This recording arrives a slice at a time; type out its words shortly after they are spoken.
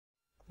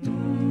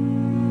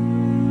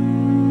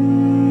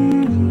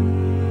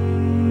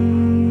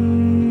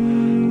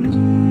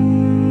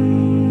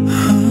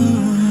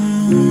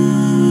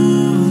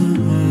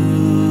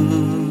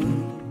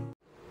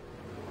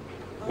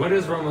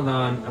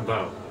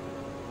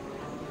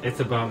It's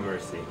about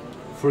mercy.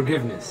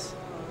 Forgiveness.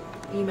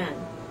 Iman.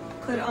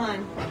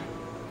 Quran.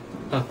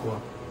 Taqwa.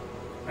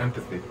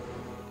 Empathy.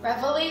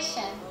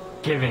 Revelation.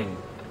 Giving.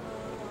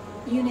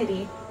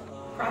 Unity.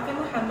 Prophet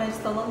Muhammad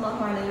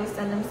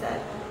ﷺ said,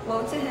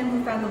 "Woe to him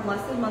who found the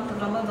blessed month of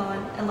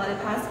Ramadan and let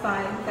it pass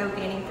by without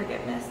gaining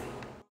forgiveness."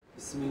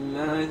 بسم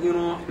الله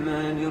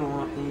الرحمن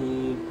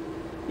الرحيم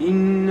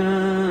إنا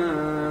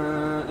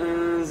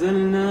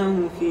أنزلناه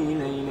في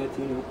ليلة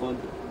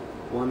القدر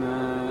وما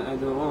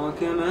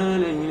أدراك ما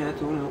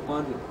ليلة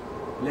القدر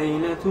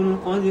ليلة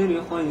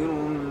القدر خير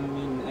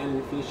من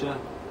 1000 شهر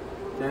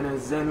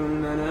تنزل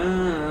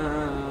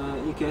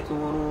الملائكة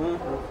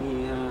والروح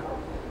فيها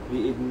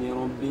بإذن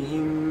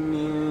ربهم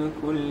من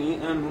كل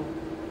أمر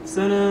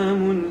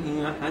سلام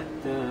هي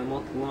حتى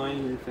مطلع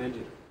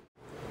الفجر.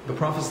 The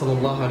Prophet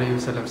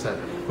ﷺ said,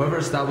 whoever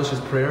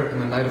establishes prayer in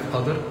the night of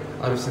Qadr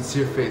out of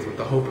sincere faith with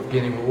the hope of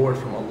gaining reward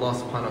from Allah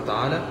subhanahu wa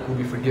ta'ala will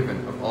be forgiven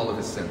of all of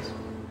his sins.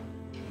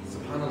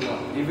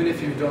 SubhanAllah, even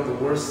if you've done the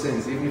worst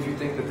sins, even if you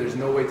think that there's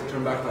no way to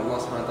turn back to Allah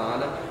subhanahu wa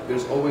ta'ala,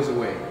 there's always a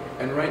way.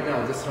 And right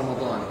now, this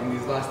Ramadan, in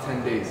these last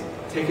 10 days,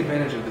 take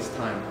advantage of this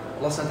time.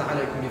 Allah subhanahu wa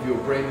ta'ala can give you a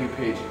brand new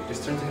page.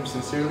 Just turn to Him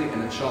sincerely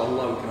and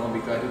insha'Allah we can all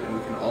be guided and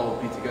we can all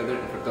be together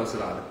in Firdaus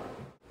al-A'la.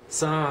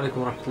 Assalamu alaikum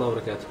wa rahmatullahi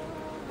wa barakatuh.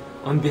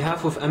 On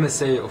behalf of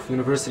MSA of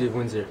University of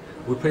Windsor,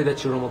 we pray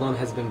that your Ramadan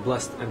has been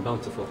blessed and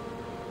bountiful.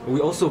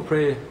 We also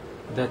pray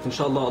that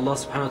inshallah Allah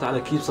subhanahu wa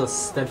ta'ala keeps us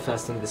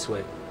steadfast in this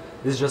way.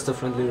 This is just a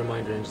friendly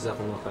reminder, and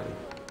Jazakumullah khairan.